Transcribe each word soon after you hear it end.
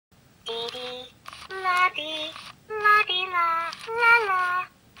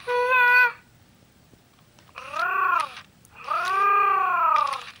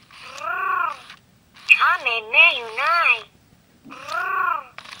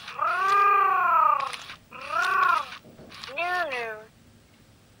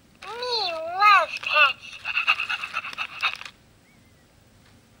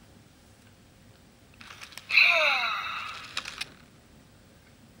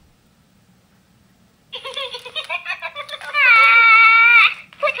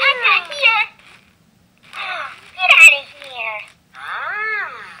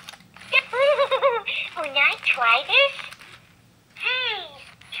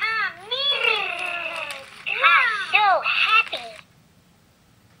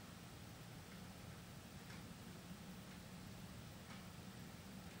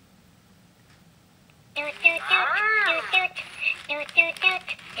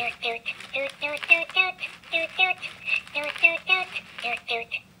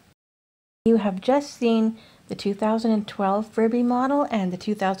You have just seen the 2012 Furby model and the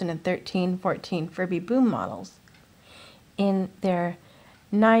 2013-14 Furby Boom models in their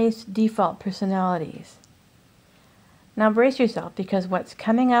nice default personalities. Now brace yourself, because what's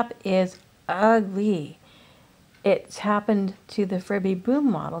coming up is ugly. It's happened to the Furby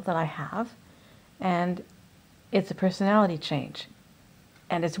Boom model that I have, and it's a personality change.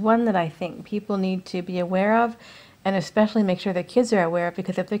 And it's one that I think people need to be aware of, and especially make sure their kids are aware of,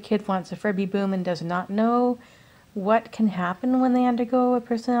 because if their kid wants a Furby Boom and does not know what can happen when they undergo a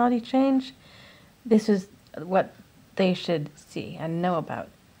personality change, this is what they should see and know about.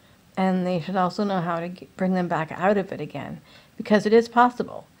 And they should also know how to bring them back out of it again, because it is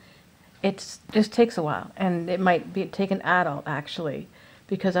possible. It just takes a while, and it might take an adult, actually,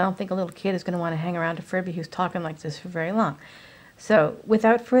 because I don't think a little kid is going to want to hang around a Furby who's talking like this for very long. So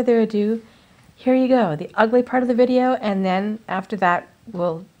without further ado, here you go, the ugly part of the video, and then after that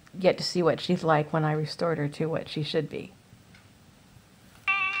we'll get to see what she's like when I restored her to what she should be.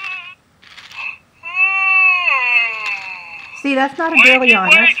 See, that's not a girly yawn.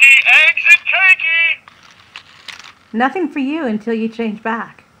 That's nothing for you until you change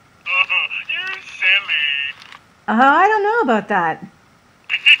back. You're silly. I don't know about that.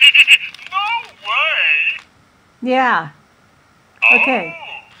 No way. Yeah. Okay.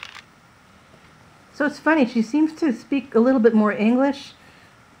 Oh. So it's funny, she seems to speak a little bit more English,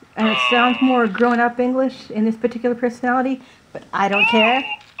 and it sounds more grown-up English in this particular personality, but I don't care. Okay.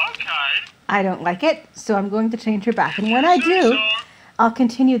 I don't like it, so I'm going to change her back. And when I do, I'll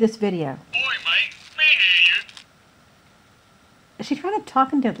continue this video. Oi, mate. Me hear you. Is she trying to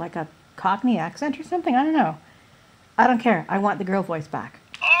talk into like a Cockney accent or something? I don't know. I don't care. I want the girl voice back.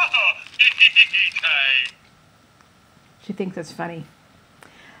 Oh, okay. She thinks it's funny.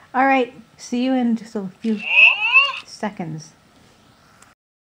 All right. See you in just a few seconds.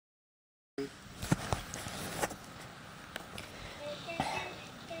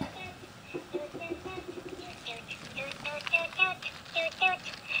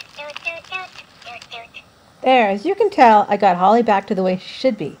 There, as you can tell, I got Holly back to the way she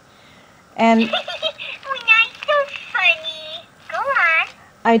should be. And Oh, that's so funny. Go on.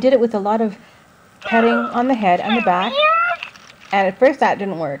 I did it with a lot of petting on the head and the back. And at first that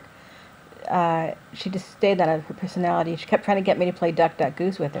didn't work. She just stayed out of her personality. She kept trying to get me to play Duck, Duck,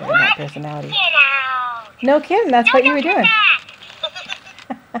 Goose with her in that personality. Get out. No kidding, that's what you were doing.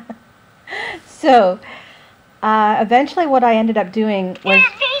 Back. So, eventually what I ended up doing was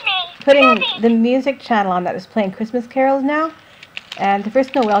putting the music channel on that was playing Christmas carols now. And the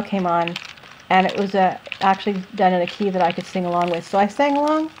first Noel came on, and it was actually done in a key that I could sing along with. So I sang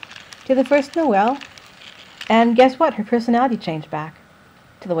along to the first Noel, and guess what? Her personality changed back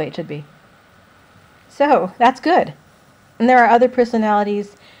to the way it should be. So, that's good. And there are other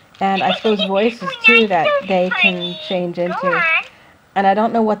personalities, and I suppose voices too, that they can change into. And I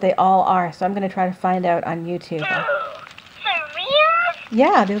don't know what they all are, so I'm going to try to find out on YouTube. For real?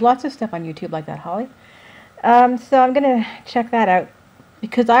 Yeah, there's lots of stuff on YouTube like that, Holly. So I'm going to check that out,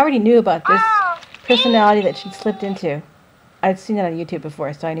 because I already knew about this personality that she'd slipped into. I'd seen it on YouTube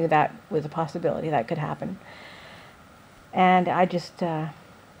before, so I knew that was a possibility that could happen. And I just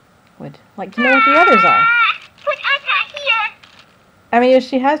would like to know what the others are. Put Ata here. I mean, if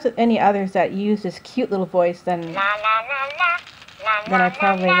she has any others that use this cute little voice, then La la la la. La, then I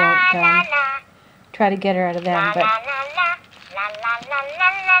probably won't try to get her out of them. But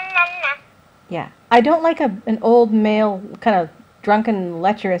yeah, I don't like an old male kind of drunken,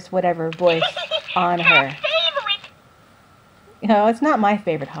 lecherous, whatever voice on her. You know, it's not my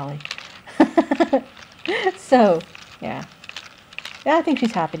favorite, Holly. So, yeah. Yeah, I think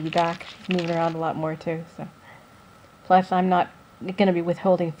she's happy to be back. She's moving around a lot more, too. So, plus, I'm not going to be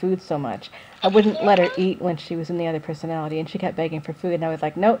withholding food so much. I wouldn't let her eat when she was in the other personality, and she kept begging for food, and I was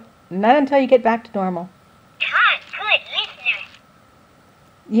like, nope, not until you get back to normal. Good listener.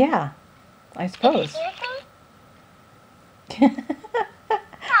 Yeah, I suppose. Oh,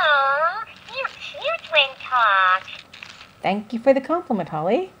 you cute when talk. Thank you for the compliment,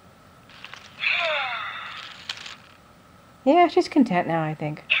 Holly. Yeah, she's content now, I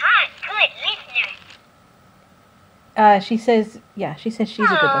think. Good listener. She says she's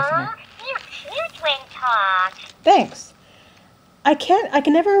a good listener. You cute when talk. Thanks. I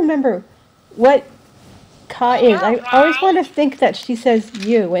can never remember what ka is. I always want to think that she says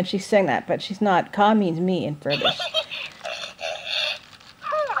you when she's saying that, but she's not. Ka means me in Furbish.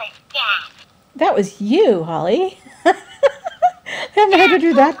 Who was that? That was you, Holly. I haven't heard her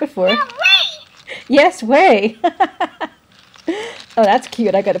do that before. No way. Yes, way. Oh, that's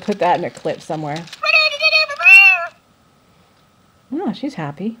cute. I got to put that in a clip somewhere. Oh, she's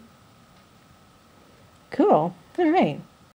happy. Cool. All right.